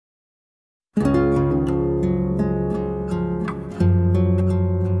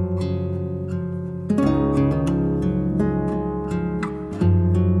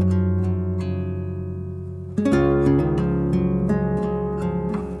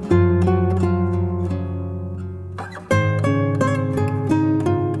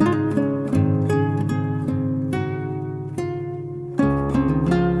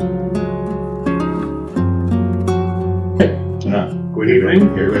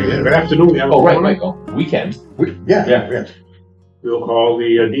morning. Good afternoon. Oh, right, Michael. Weekend. Yeah. We'll call the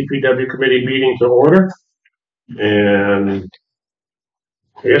DPW committee meeting to order. And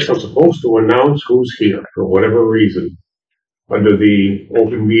I guess I'm supposed to announce who's here for whatever reason. Under the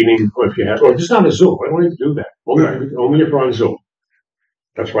open meeting, if you have, just on a Zoom. I don't need to do that. Only if you're on Zoom.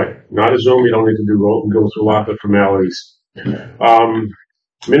 That's right. Not a Zoom. You don't need to go through lots of formalities.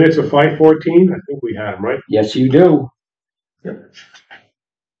 Minutes of 5:14. I think we had them, right? Yes, you do. Yep.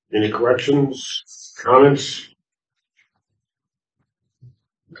 Any corrections, comments?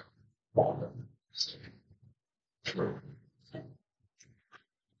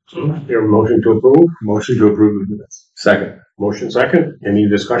 Your motion to approve? Motion to approve the minutes. Second. Motion second. Any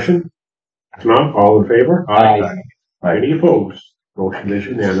discussion? If not, all in favor? Aye. Any opposed? Motion is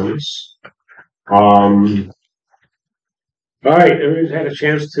unanimous. All right, everybody's had a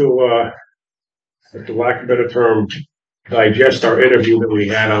chance to, for lack of a better term, digest our interview that we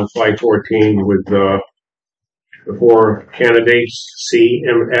had on 5/14 with the four candidates,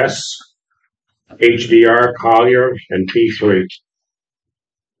 CMS, HDR, Collier, and P3.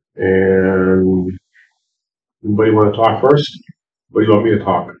 And anybody want to talk first? Or do you want me to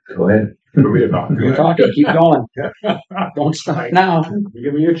talk? Go ahead. You want me to talk? You're talking. Keep going. Don't stop now.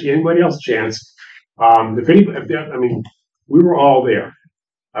 Give me anybody else a chance. If anybody, I mean, we were all there.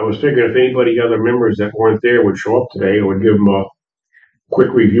 I was figuring if anybody, other members that weren't there would show up today, I would give them a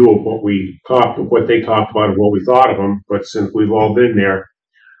quick review of what they talked about and what we thought of them. But since we've all been there,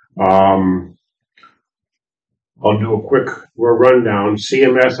 I'll do a quick rundown.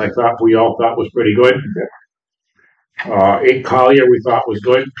 CMS, we all thought was pretty good. 8 Collier we thought was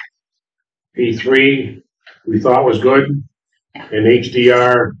good. P3 we thought was good. And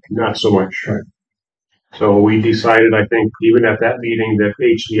HDR, not so much. Right. So we decided, I think, even at that meeting, that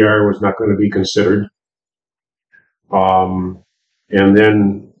HDR was not going to be considered. And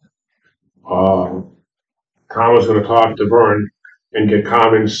then Tom was going to talk to Vern and get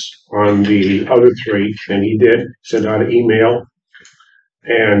comments on the other 3, and he did, send out an email,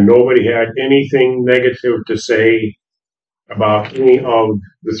 and nobody had anything negative to say about any of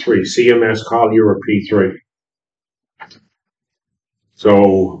the 3, CMS, Collier, or P3.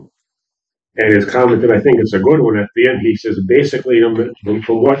 So, and his comment, and I think it's a good one at the end, he says, basically,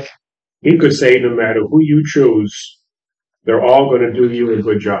 from what he could say, no matter who you choose, they're all going to do you a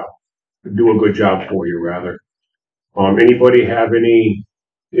good job. Do a good job for you, rather. Anybody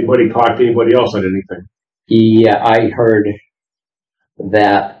talk to anybody else on anything? Yeah, I heard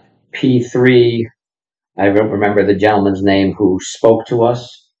that P3, I don't remember the gentleman's name who spoke to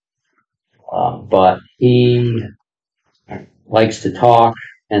us, but he likes to talk,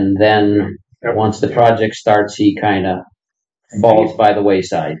 and then once the project starts, he kind of falls by the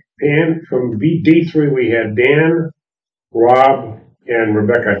wayside. And from D3, we had Dan, Rob, and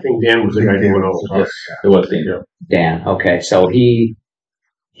Rebecca. I think Dan was the guy doing all the talk. Yes, it was Dan. Dan. Okay, so he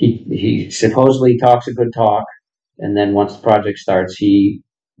supposedly talks a good talk, and then once the project starts, he's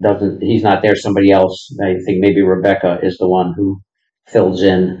not there. Somebody else, I think maybe Rebecca, is the one who fills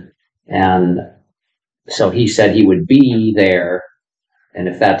in, and so he said he would be there, and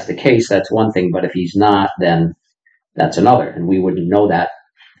if that's the case, that's one thing, but if he's not, then that's another, and we wouldn't know that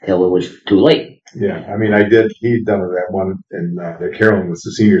till it was too late. Yeah, I mean, he'd done that one, and Carolyn was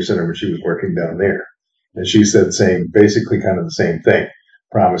the senior center when she was working down there. And she said basically kind of the same thing.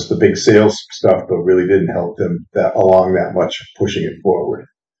 Promised the big sales stuff, but really didn't help them along that much, pushing it forward.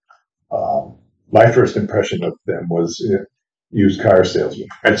 My first impression of them was used car salesman.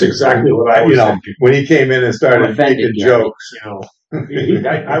 That's exactly what I was thinking. When he came in and started making jokes.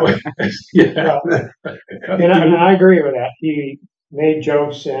 I would, yeah. And I agree with that. He made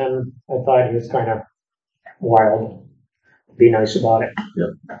jokes, and I thought he was kind of wild. Be nice about it.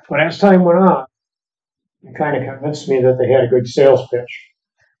 Yeah. But as time went on, it kind of convinced me that they had a good sales pitch.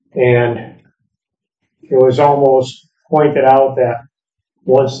 And it was almost pointed out that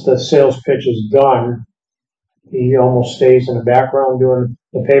once the sales pitch is done, he almost stays in the background doing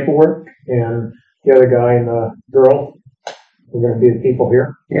the paperwork, and the other guy and the girl are going to be the people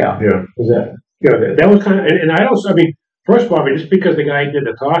here. Yeah. Is that? Yeah, that was kind of, and I also, I mean, first of all, just because the guy did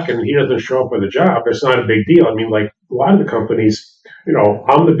the talk and he doesn't show up for the job, it's not a big deal. I mean, like a lot of the companies,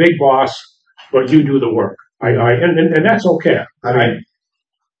 I'm the big boss, but you do the work. And that's okay. I mean,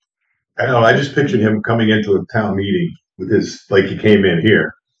 I don't know. I just pictured him coming into a town meeting with like he came in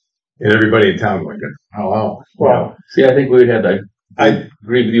here, and everybody in town going, "Oh, well." See, I think we would have. I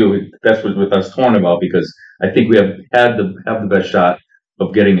agree with you. That's what I was torn about, because I think we have the best shot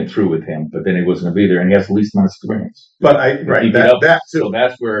of getting it through with him, but then he wasn't going to be there, and he has the least amount of experience. But that too. So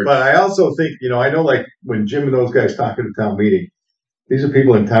that's where. But I also think, I know, like when Jim and those guys talk at a town meeting, These are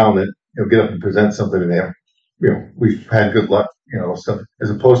people in town that, get up and present something and they have, we've had good luck, stuff, as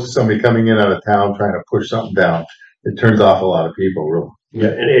opposed to somebody coming in out of town trying to push something down. It turns off a lot of people, really. Yeah,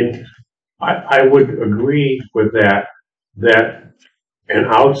 and I would agree with that an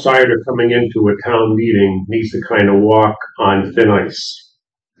outsider coming into a town meeting needs to kind of walk on thin ice.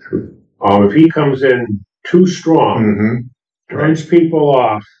 If he comes in too strong, Mm-hmm. turns people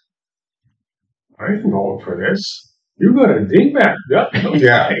off, I didn't vote for this. You got a dingbat.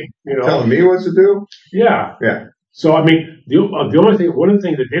 Yeah. Telling me what to do? Yeah. Yeah. So, I mean, one of the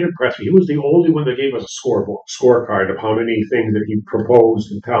things that did impress me, he was the only one that gave us a scorecard of how many things that he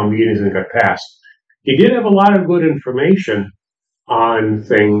proposed in town meetings and got passed. He did have a lot of good information on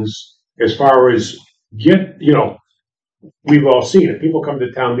things as far as we've all seen it. People come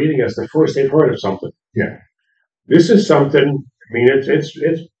to town meeting as the first they've heard of something. Yeah. This is something, I mean,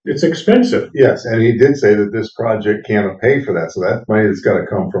 it's expensive. Yes, and he did say that this project can't pay for that, so that money has got to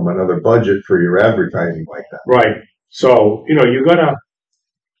come from another budget for your advertising like that. Right. So, you gotta,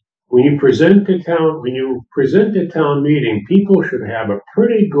 when you present to town meeting, people should have a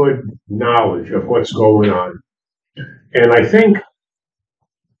pretty good knowledge of what's going on. And I think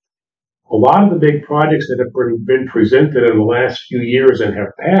a lot of the big projects that have been presented in the last few years and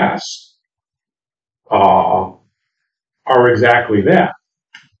have passed are exactly that.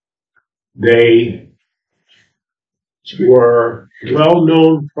 They were well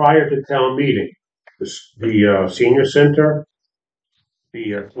known prior to town meeting. The senior center,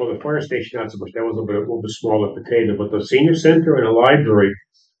 the fire station, not so much. That was a little bit smaller potato, but the senior center and the library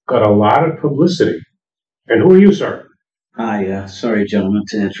got a lot of publicity. And who are you, sir? Hi, sorry, gentlemen,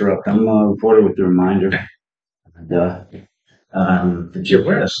 to interrupt. I'm a reporter with the Reminder. And, the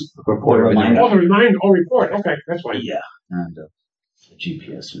GPS reporter reminder. Oh, the reminder. Oh, report. Okay, that's fine. Yeah, and the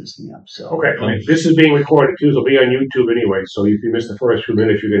GPS messed me up. So Okay, this is being recorded too. It'll be on YouTube anyway. So if you miss the first few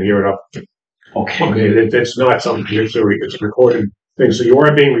minutes, you can hear it up. Okay, it's not something. It's a recorded thing. So you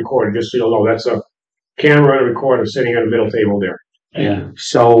are being recorded. Just so you'll know, that's a camera and a recorder sitting at a middle table there. Yeah.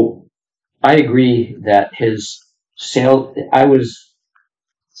 So I agree that I was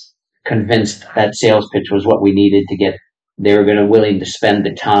convinced that sales pitch was what we needed to get. They were willing to spend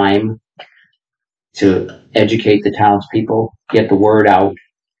the time to educate the townspeople, get the word out.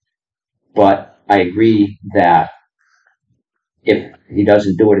 But I agree that if he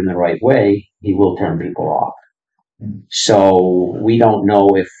doesn't do it in the right way, he will turn people off. So we don't know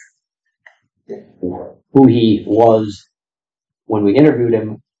who he was when we interviewed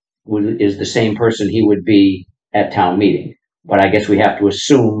him is the same person he would be at town meeting. But I guess we have to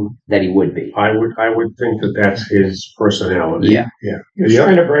assume that he would be. I would think that that's his personality. Yeah. Yeah. He was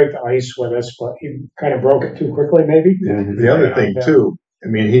trying to break the ice with us, but he kind of broke it too quickly, maybe. The other thing too, I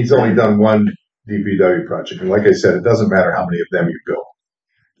mean, he's only done one DPW project, and like I said, it doesn't matter how many of them you build.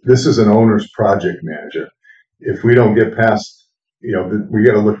 This is an owner's project manager. If we don't get past, we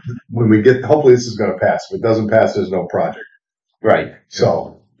got to look when we get. Hopefully, this is going to pass. If it doesn't pass, there's no project. Right.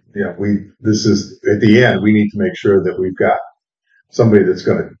 So, this is at the end. We need to make sure that we've got somebody that's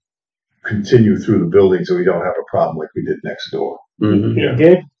going to continue through the building, so we don't have a problem like we did next door. Mm-hmm. He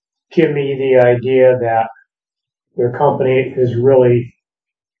did give me the idea that their company is really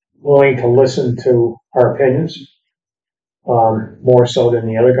willing to listen to our opinions, more so than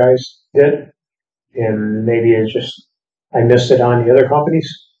the other guys did. And maybe it's just, I missed it on the other companies,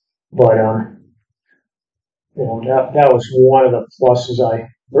 but, that was one of the pluses.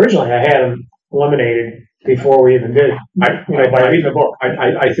 Originally I had them eliminated before we even did, by reading the book.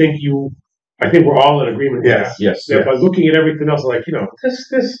 I think we're all in agreement with that. Yes. Yeah, by looking at everything else, like,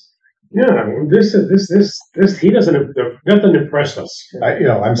 this, he doesn't, nothing impressed us.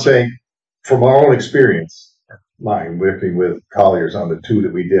 I'm saying from our own experience, mine working with Colliers on the two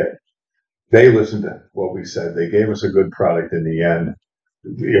that we did, they listened to what we said. They gave us a good product in the end.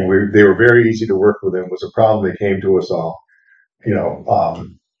 They were very easy to work with. It was a problem that came to us all,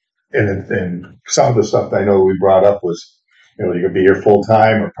 and some of the stuff I know we brought up was, you could be here full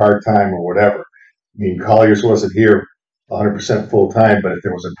time or part time or whatever. I mean, Colliers wasn't here 100% full time, but if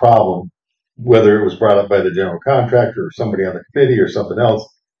there was a problem, whether it was brought up by the general contractor or somebody on the committee or something else,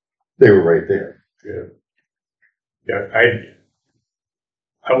 they were right there. Yeah,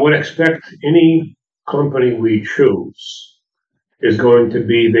 I would expect any company we choose is going to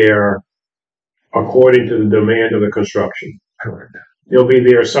be there according to the demand of the construction. Correct. They'll be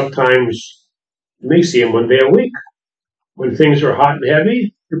there sometimes, you may see them one day a week. When things are hot and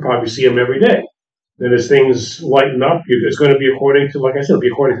heavy, you'll probably see them every day. Then as things lighten up, it's going to be according to, like I said, it'll be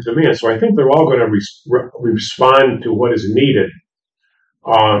according to demand. So I think they're all going to respond to what is needed,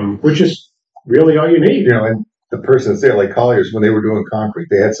 which is really all you need. And the person that's there, like Colliers, when they were doing concrete,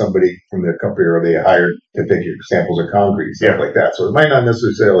 they had somebody from their company or they hired to take your samples of concrete and stuff like that. So it might not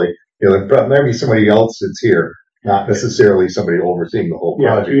necessarily, there might be somebody else that's here, not necessarily somebody overseeing the whole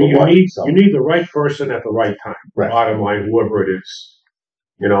Yeah, project. you need the right person at the right time. Right. Bottom line, whoever it is,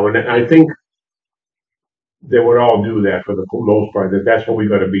 and I think they would all do that for the most part. That's what we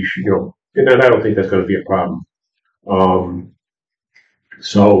got to be, and I don't think that's going to be a problem.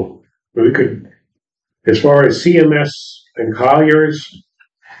 So we could, as far as CMS and Colliers,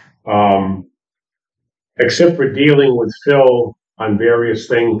 except for dealing with Phil on various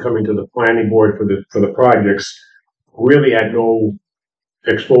things coming to the planning board for the projects, really had no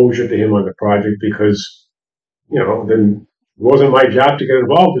exposure to him on the project because, then it wasn't my job to get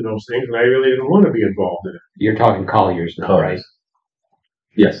involved in those things, and I really didn't want to be involved in it. You're talking Colliers now, right?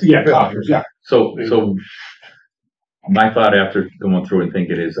 Yes. Yeah, Colliers, yeah. So my thought after going through and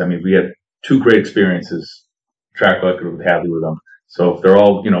thinking is, I mean, we had 2 great experiences, track record with Hadley with them. So if they're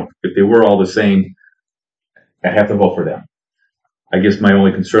all, if they were all the same, I'd have to vote for them. I guess my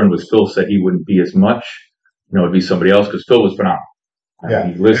only concern was Phil said he wouldn't be as much, it'd be somebody else because Phil was phenomenal. Yeah.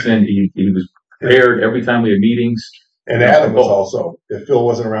 He listened, he was prepared every time we had meetings. And Adam was also, if Phil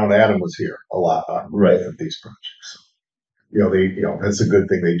wasn't around, Adam was here a lot on both of these projects. That's a good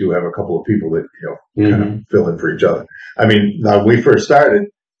thing. They do have a couple of people that, kind of fill in for each other. I mean, now when we first started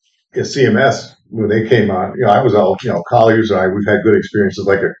at CMS, when they came on, I was all, Colliers and I, we've had good experiences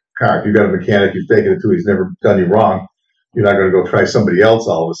like a car. If you've got a mechanic, you've taken it to, he's never done you wrong. You're not going to go try somebody else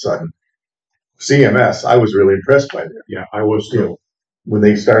all of a sudden. CMS, I was really impressed by them. Yeah, I was too. When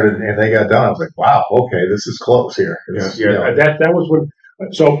they started and they got done, I was like, wow, okay, this is close here. That was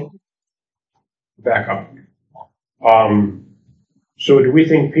when, so, back up. So do we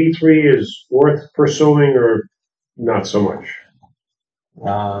think P3 is worth pursuing or not so much?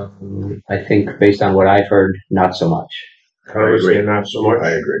 I think based on what I've heard, not so much. Honestly, not so much.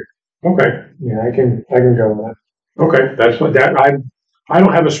 I agree. Okay. Yeah, I can go with that. Okay, that's what I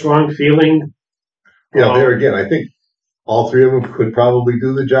don't have a strong feeling. There again, I think all 3 of them could probably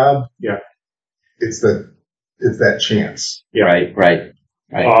do the job. Yeah. It's that chance. Yeah. Right.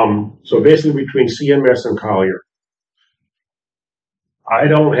 So basically between CMS and Collier, I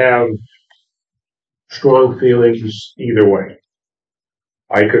don't have strong feelings either way.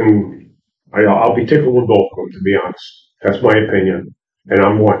 I'll be tickled with both of them, to be honest. That's my opinion, and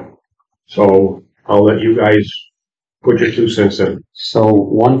I'm one. So I'll let you guys put your 2 cents in. So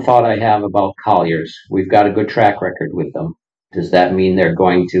one thought I have about Colliers, we've got a good track record with them. Does that mean they're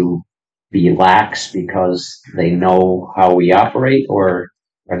going to be lax because they know how we operate, or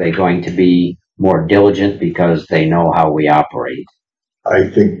are they going to be more diligent because they know how we operate?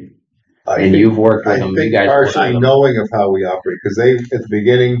 You've worked with them. You guys partially knowing of how we operate, because they, at the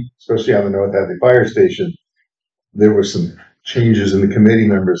beginning, especially on the North Hadley Fire Station, there were some changes in the committee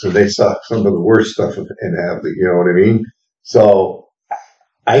members, and they saw some of the worst stuff in Hadley. You know what I mean? So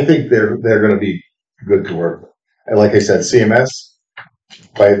I think they're going to be good to work with. And like I said, CMS,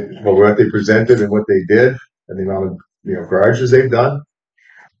 by what they presented and what they did, and the amount of garages they've done,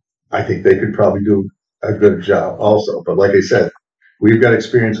 I think they could probably do a good job also. But like I said, we've got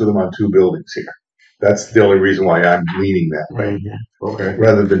experience with them on 2 buildings here. That's the only reason why I'm leaning that way. Okay.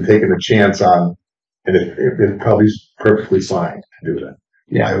 Rather than taking a chance on, and it probably is perfectly fine to do that.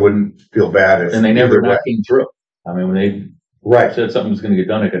 Yeah. I wouldn't feel bad if. And they never came through. I mean, when they said something was going to get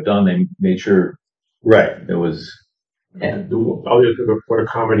done, it got done. They made sure it was. And I'll just put a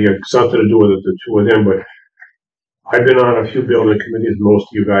comment here, something to do with the 2 of them, but I've been on a few building committees, most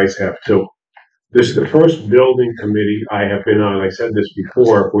of you guys have too. This is the first building committee I have been on, I said this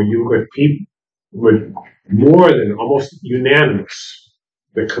before, where you got people with more than almost unanimous.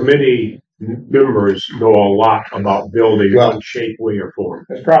 The committee members know a lot about building in one shape, way, or form.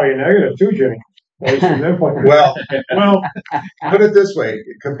 That's probably a negative too, Jimmy. Well, put it this way,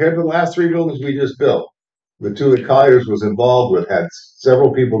 compared to the last 3 buildings we just built, the 2 that Colliers was involved with had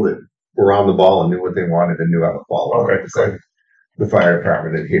several people that were on the ball and knew what they wanted and knew how to follow. Okay, like the fire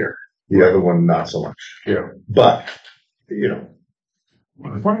department in here. The other one, not so much. Yeah. But, the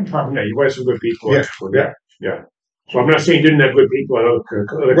fire department, you guys are good people. Yeah. So I'm not saying you didn't have good people on other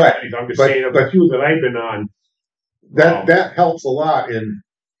committees. I'm just saying of the few that I've been on. That helps a lot in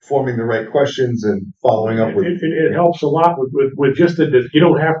forming the right questions and following up with. It helps a lot with just you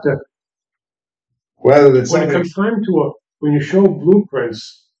don't have to. Rather than when it comes time to when you show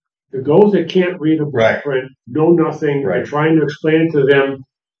blueprints, those that can't read a blueprint know nothing. Right. And trying to explain it to them,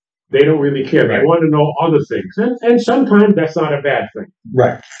 they don't really care. Right. They want to know other things, and sometimes that's not a bad thing.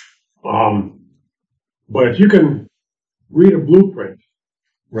 Right. But if you can read a blueprint,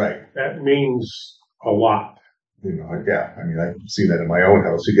 right, that means a lot. You know, yeah, I mean, I've seen that in my own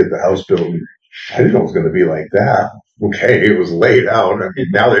house. You get the house built, and I didn't know it was going to be like that. Okay, it was laid out. I mean,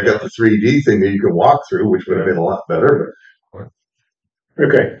 now they've got the 3D thing that you can walk through, which would have been a lot better.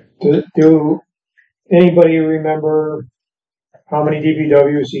 Okay. Do anybody remember how many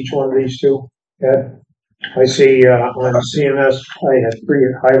DPWs each one of these two had? I see on CMS I had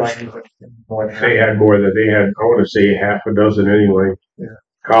 3 highlighted. They had more than they had. I want to say half a dozen anyway. Yeah.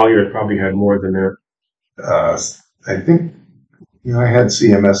 Collier probably had more than that. I think, you know, I had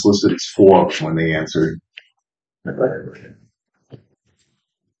CMS listed as 4 when they answered.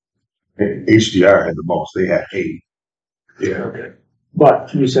 HDR had the most. They had 8. Yeah. Okay.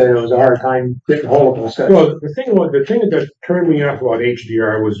 But you said it was a hard time getting hold of those guys. Well, the thing that turned me off about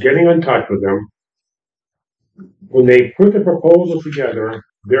HDR was getting in touch with them. When they put the proposal together,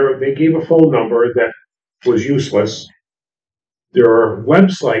 they gave a phone number that was useless. Their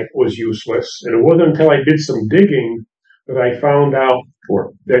website was useless, and it wasn't until I did some digging that I found out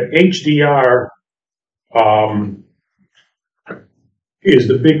that HDR is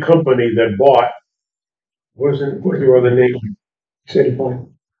the big company that bought. What's the other name? City Point.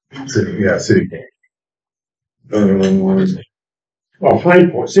 City.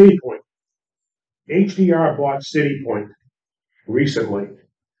 Pine Point, City Point. HDR bought City Point recently,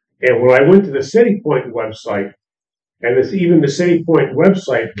 and when I went to the City Point website, and even the City Point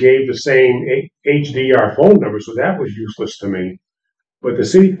website gave the same HDR phone number, so that was useless to me. But the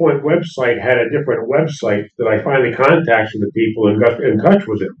City Point website had a different website that I finally contacted the people and got in touch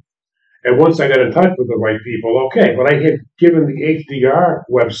with them. And once I got in touch with the right people, okay, but I had given the HDR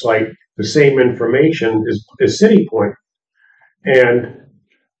website the same information as City Point. And,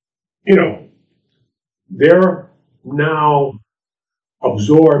 you know, they're now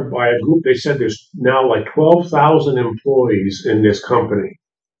absorbed by a group. They said there's now like 12,000 employees in this company.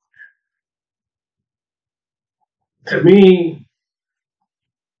 To me,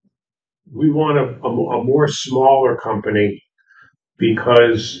 we want a more smaller company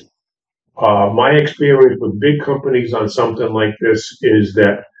because my experience with big companies on something like this is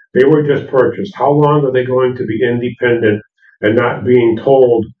that they were just purchased. How long are they going to be independent and not being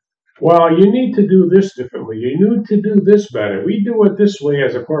told, well, you need to do this differently. You need to do this better. We do it this way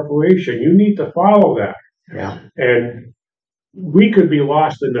as a corporation. You need to follow that. Yeah. And we could be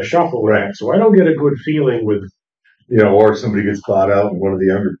lost in the shuffle of that. So I don't get a good feeling with, You know, or somebody gets bought out and one of the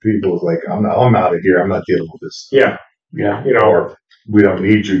younger people is like, I'm out of here. I'm not dealing with this. yeah, Yeah. you know, Or we don't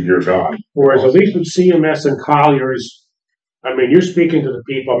need you. You're gone. whereas at least with CMS and Colliers, I mean, you're speaking to the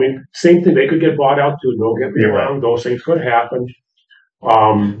people. I mean, same thing. They could get bought out too. Don't get me wrong. Those things could happen.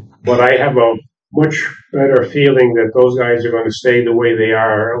 But I have a much better feeling that those guys are going to stay the way they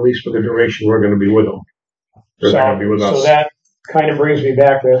are, at least for the duration we're going to be with them. They're going to be with us. So that kind of brings me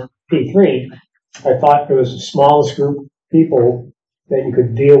back to P3. I thought it was the smallest group of people that you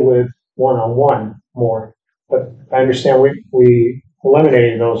could deal with one-on-one more. But I understand we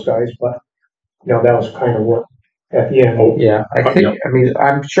eliminated those guys, but you know, that was kind of what at the end. Yeah, I mean,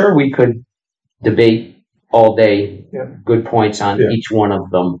 I'm sure we could debate all day, good points on each one of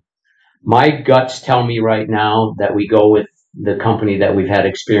them. My guts tell me right now that we go with the company that we've had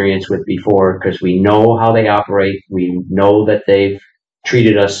experience with before because we know how they operate. We know that they've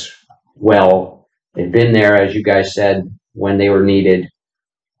treated us well. They've been there, as you guys said, when they were needed.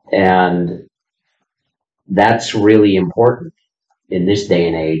 And that's really important in this day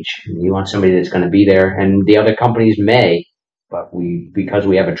and age. You want somebody that's going to be there, and the other companies may, but because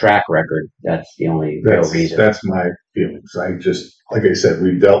we have a track record, that's the only real reason. That's my feelings. I just, like I said,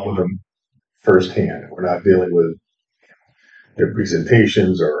 we've dealt with them firsthand. We're not dealing with their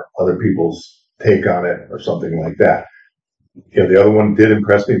presentations or other people's take on it or something like that. You know, the other one did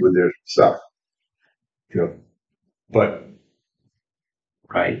impress me with their stuff. You know, but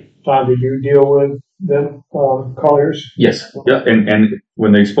Right. Tom, did you deal with them, Colliers? Yes. Yeah. And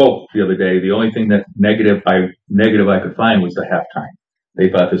when they spoke the other day, the only thing that negative I could find was the halftime. They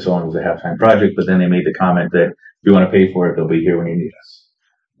thought this one was a halftime project, but then they made the comment that if you want to pay for it, they'll be here when you need us.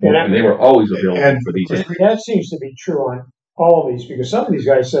 And they were always available for these. That seems to be true on all of these because some of these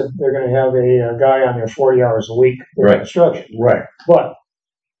guys said they're going to have a guy on there 40 hours a week for construction. Right. But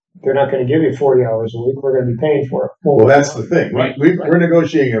they're not going to give you 40 hours a week. We're going to be paying for it. Well, that's the thing. Right. We're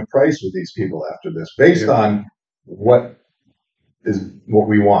negotiating a price with these people after this based on what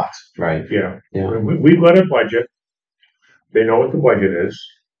we want. Right. Yeah. Yeah. We've got a budget. They know what the budget is.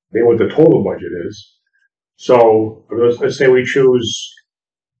 They know what the total budget is. So let's say we choose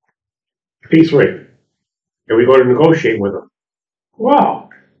P3 and we go to negotiate with them. Wow,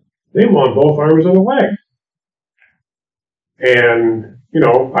 they want both arms and a leg. And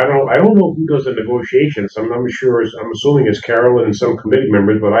I don't know who does the negotiations. I'm sure, I'm assuming it's Carolyn and some committee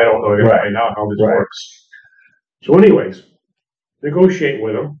members, but I don't know. I gotta Right. find out how this Right. works. So anyways, negotiate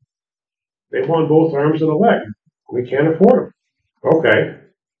with them. They want both arms and a leg. We can't afford them. Okay.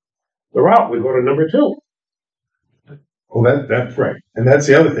 They're out. We go to number 2. Well, that's right. And that's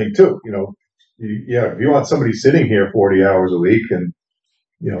the other thing too, if you want somebody sitting here 40 hours a week and,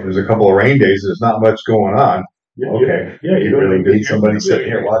 there's a couple of rain days, there's not much going on. Okay. Yeah, You really need somebody sitting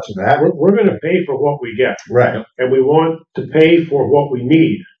here watching that. We're going to pay for what we get. Right. And we want to pay for what we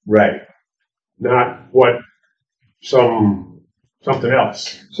need, Right. not what something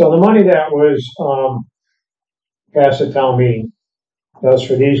else. So the money that was, passed at town meeting, that was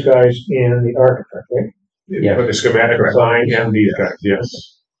for these guys and the architect, right? Yeah. For the schematic design and these guys,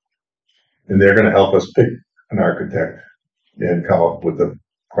 yes. And they're going to help us pick an architect and come up with the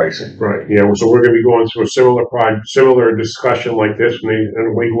pricing. Right, yeah, so we're gonna be going through a similar discussion like this,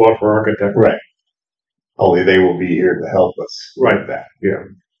 and we go out for architect. Right. Only they will be here to help us with that. Yeah.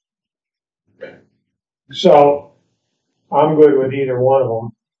 So I'm good with either one of them,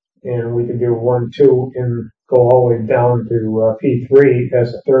 and we can do 1, 2, and go all the way down to P3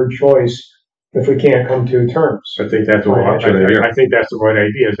 as a third choice if we can't come to terms. I think that's I think that's the right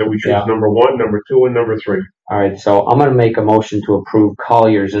idea, is that we choose Yeah. number 1, number 2, and number 3. All right, so I'm gonna make a motion to approve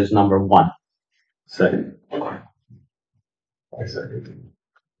Colliers as number 1. Second. I second.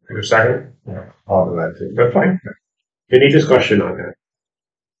 In a second? All of that too. That's fine. Any discussion on that?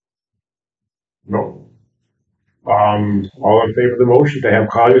 No. All in favor of the motion to have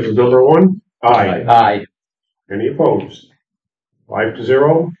Colliers as number 1? Aye. Aye. Any opposed?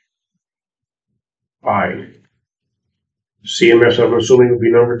 5-0. Aye. CMS, I'm assuming, will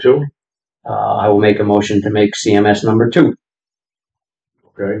be number 2? I will make a motion to make CMS number 2.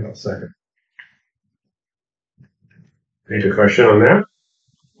 Okay. I'll second. Any discussion on that?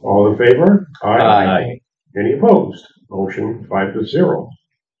 All in favor? Aye. Any opposed? Motion 5-0.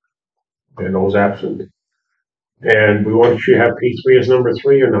 And those absent. And we want you to have P3 as number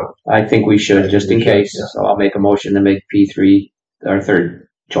 3 or not? I think we should, just in case. So I'll make a motion to make P3 our third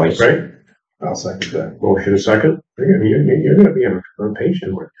choice. Okay? I'll second that. Motion is second. You're going to be on page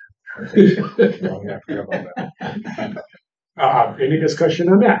 2. Oh, yeah, I forgot about that. Any discussion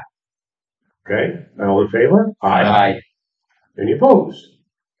on that? Okay, all in favor? Aye. Any opposed?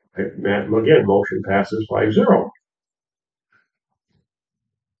 Okay, Matt, again, motion passes 5-0.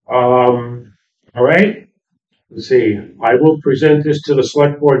 All right. Let's see. I will present this to the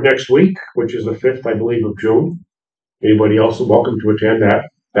select board next week, which is the 5th, I believe, of June. Anybody else is welcome to attend that.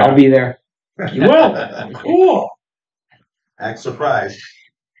 I'll be there. You will. Cool. Act surprised.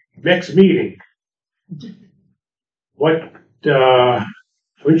 Next meeting. What?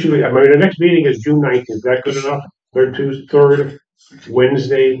 When should we? I mean, the next meeting is June 9th. Is that good enough? Third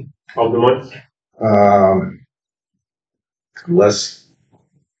Wednesday of the month. Unless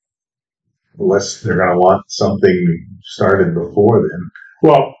they're going to want something started before then.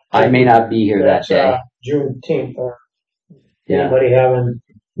 Well, I may not be here that That's day. Juneteenth. Or Yeah. anybody having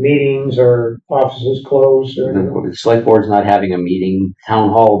meetings or offices closed or anything? The select board's not having a meeting. Town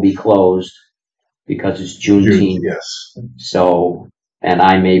hall will be closed because it's Juneteenth. Yes. So, and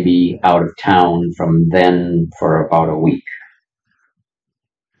I may be out of town from then for about a week.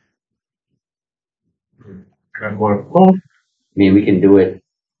 well, I mean, we can do it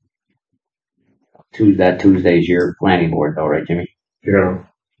that Tuesday's your planning board though, right, Jimmy? yeah.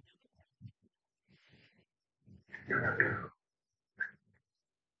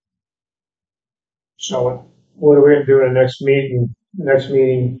 So what are we going to do in the next meeting?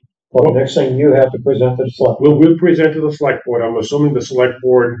 Well, the next thing you have to present to the select. We'll present to the select board. I'm assuming the select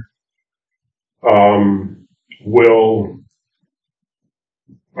board will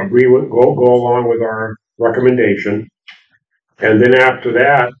agree with go along with our recommendation, and then after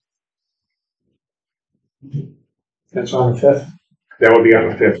that, That's on the 5th. that would be on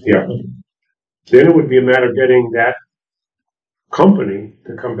the 5th. Yeah. Then it would be a matter of getting that company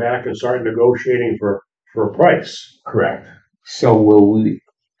to come back and start negotiating for a price. Correct. So will we,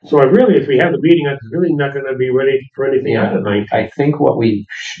 So if we have the meeting, I'm really not going to be ready for anything out of 19. I think what we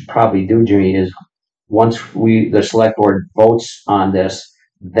should probably do, Jimmy, is once the select board votes on this,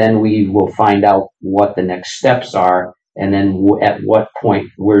 then we will find out what the next steps are, and then at what point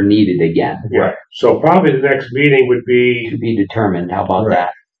we're needed again. Yeah. So probably the next meeting would be, To be determined. How about Right.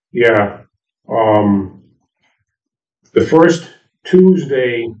 that? yeah, the first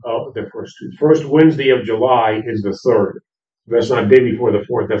Tuesday of the first Wednesday of July is the 3rd. That's not day before the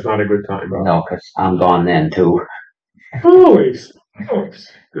 4th. That's not a good time. No, because I'm gone then too. Always.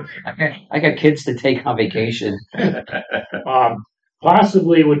 I got kids to take on vacation.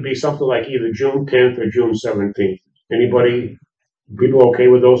 possibly would be something like either June 10th or June 17th. Anybody, people okay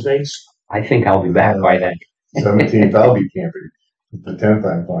with those dates? I think I'll be back by then. 17th, I'll be camping. The 10th,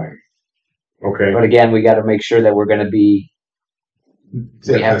 I'm fine. Okay. But again, we got to make sure that we're going to be.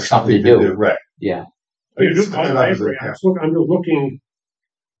 We have That's something to do. Right. Yeah. I agree. I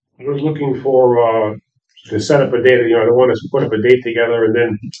was looking for, to set up a date, I don't want to put up a date together and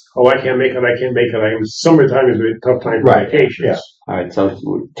then, I can't make it. Summertime is a tough time for Right, vacations. yeah. All right. So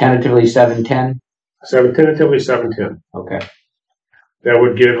tentatively 7:10. Tentatively 7:10. Okay. That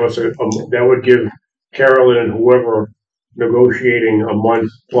would give us that would give Carolyn and whoever negotiating a month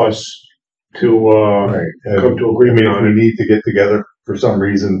plus to, Right. come to agreement If on we it. need to get together for some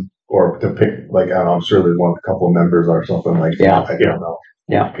reason, or to pick, like, I don't know, I'm sure there's a couple of members or something like that. Yeah. I don't know.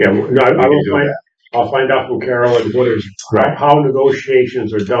 Yeah. Yeah, no, We can do that. I'll find out from Carolyn what is, Right. how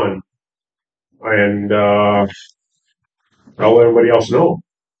negotiations are done. And, I'll let everybody else know.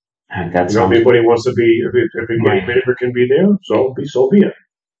 That's If anybody wants to be, if it can be there, so be it.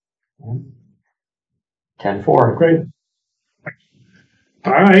 10:04. Okay.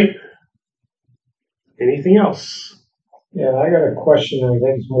 All right. Anything else? Yeah, I got a question, I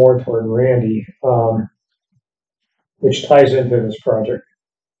think it's more toward Randy, which ties into this project.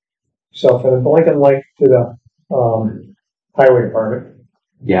 So for the blinking light to the, highway department,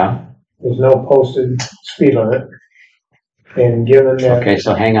 Yeah. there's no posted speed limit. And given that, Okay.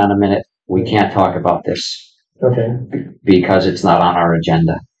 So hang on a minute. We can't talk about this okay, because it's not on our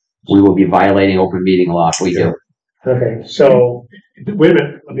agenda. We will be violating open meeting law if we do. okay, so, Wait a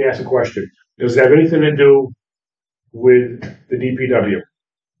minute, let me ask a question. Does it have anything to do with the DPW?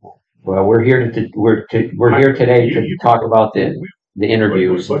 Well, we're here today to talk about the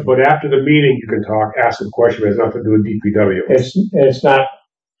interviews. But after the meeting, you can ask a question that has nothing to do with DPW. it's not,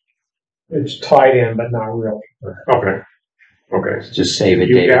 it's tied in, but not really. Okay. Just save it,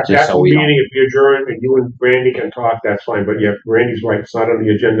 David, just so we after the don't. meeting, if you adjourn and you and Randy can talk, that's fine. But yeah, Randy's right. It's not on the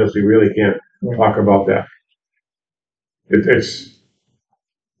agenda, so we really can't talk about that. It's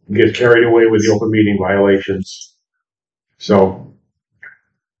get carried away with the open meeting violations. So,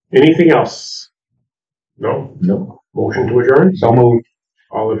 anything else? No? No. Motion to adjourn? So moved.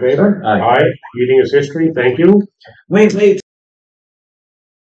 All in favor? Aye. Meeting is history. Thank you. Wait.